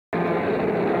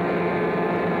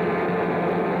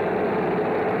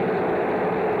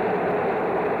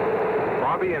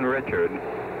Bobby and Richard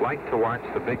liked to watch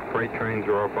the big freight trains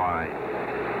roar by.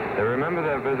 They remember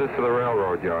their visit to the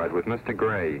railroad yard with Mr.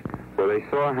 Gray, where they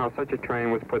saw how such a train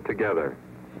was put together.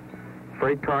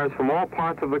 Freight cars from all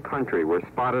parts of the country were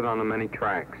spotted on the many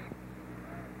tracks.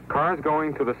 Cars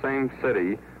going to the same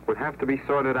city would have to be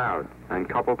sorted out and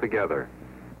coupled together.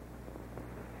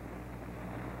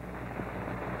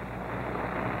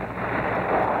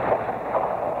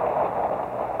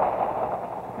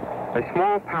 A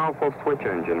small, powerful switch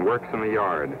engine works in the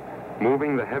yard,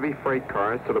 moving the heavy freight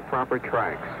cars to the proper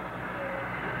tracks.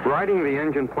 Riding the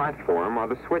engine platform are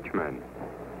the switchmen.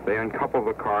 They uncouple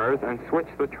the cars and switch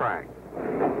the track.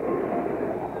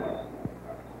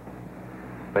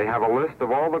 They have a list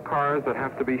of all the cars that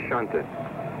have to be shunted.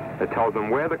 It tells them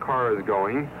where the car is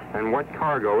going and what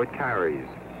cargo it carries.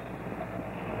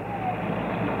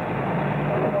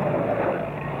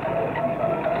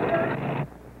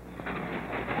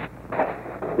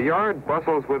 The yard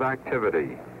bustles with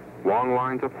activity. Long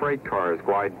lines of freight cars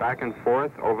glide back and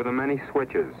forth over the many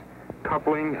switches,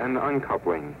 coupling and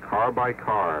uncoupling, car by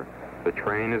car. The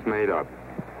train is made up.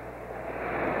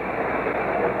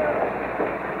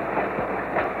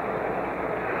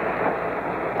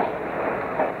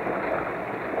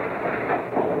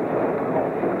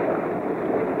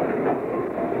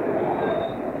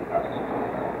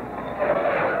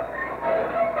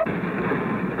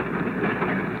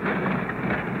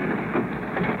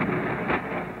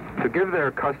 To give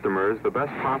their customers the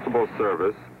best possible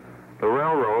service, the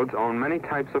railroads own many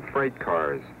types of freight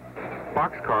cars.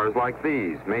 Boxcars like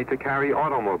these, made to carry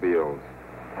automobiles.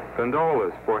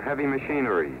 Gondolas for heavy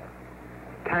machinery.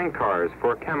 Tank cars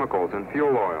for chemicals and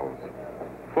fuel oils.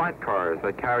 Flat cars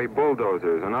that carry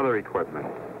bulldozers and other equipment.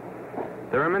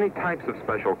 There are many types of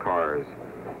special cars,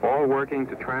 all working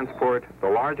to transport the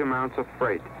large amounts of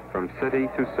freight from city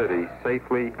to city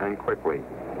safely and quickly.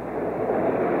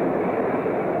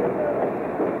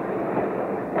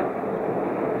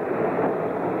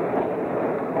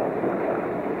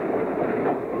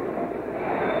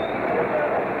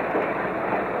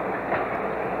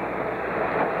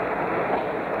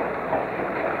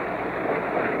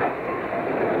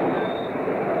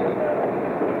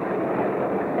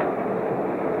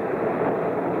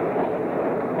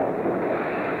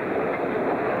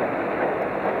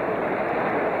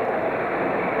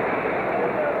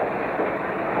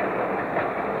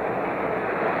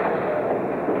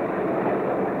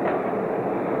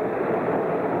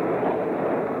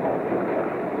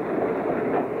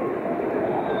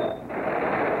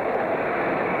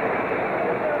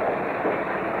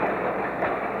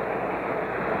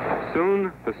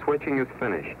 Soon, the switching is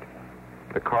finished.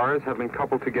 The cars have been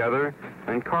coupled together,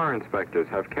 and car inspectors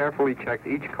have carefully checked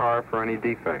each car for any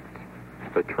defects.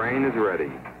 The train is ready.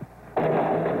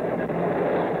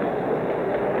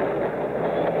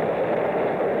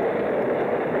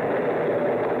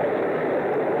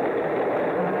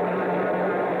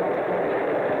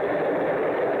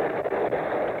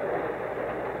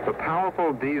 The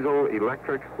powerful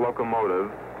diesel-electric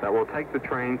locomotive that will take the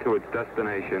train to its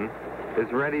destination is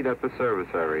readied at the service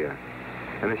area.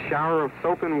 In a shower of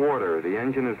soap and water, the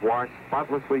engine is washed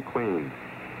spotlessly clean.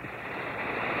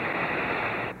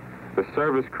 The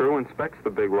service crew inspects the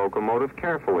big locomotive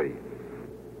carefully.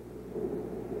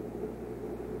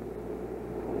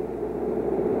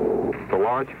 The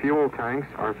large fuel tanks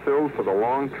are filled for the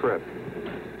long trip.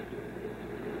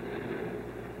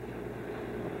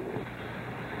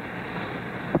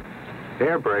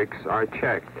 Air brakes are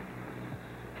checked.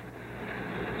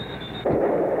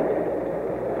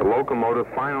 The locomotive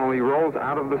finally rolls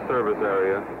out of the service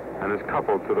area and is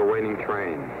coupled to the waiting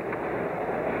train.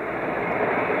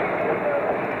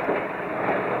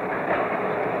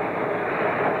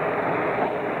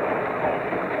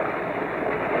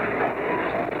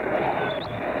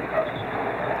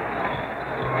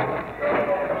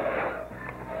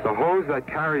 The hose that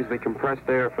carries the compressed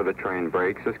air for the train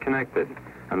brakes is connected,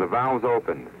 and the valves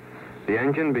opened. The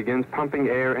engine begins pumping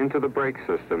air into the brake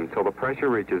system till the pressure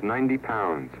reaches 90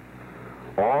 pounds.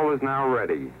 All is now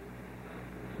ready.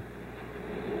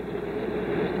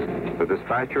 The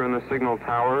dispatcher in the signal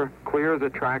tower clears the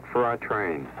track for our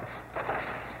train.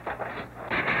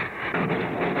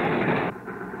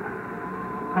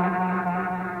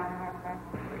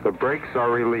 The brakes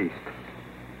are released.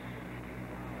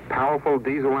 Powerful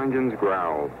diesel engines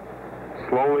growl.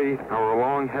 Slowly, our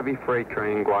long, heavy freight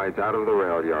train glides out of the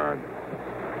rail yard.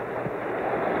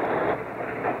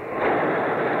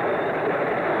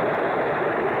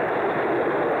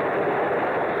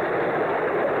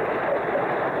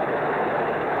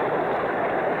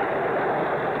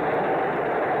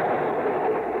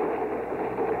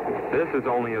 This is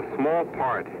only a small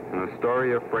part in the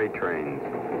story of freight trains.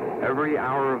 Every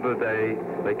hour of the day,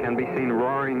 they can be seen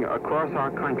roaring across our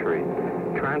country,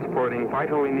 transporting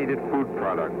vitally needed food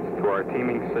products to our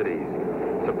teeming cities,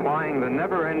 supplying the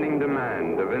never-ending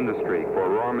demand of industry for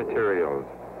raw materials,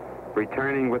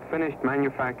 returning with finished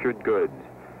manufactured goods.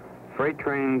 Freight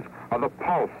trains are the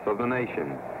pulse of the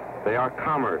nation. They are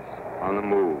commerce on the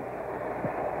move.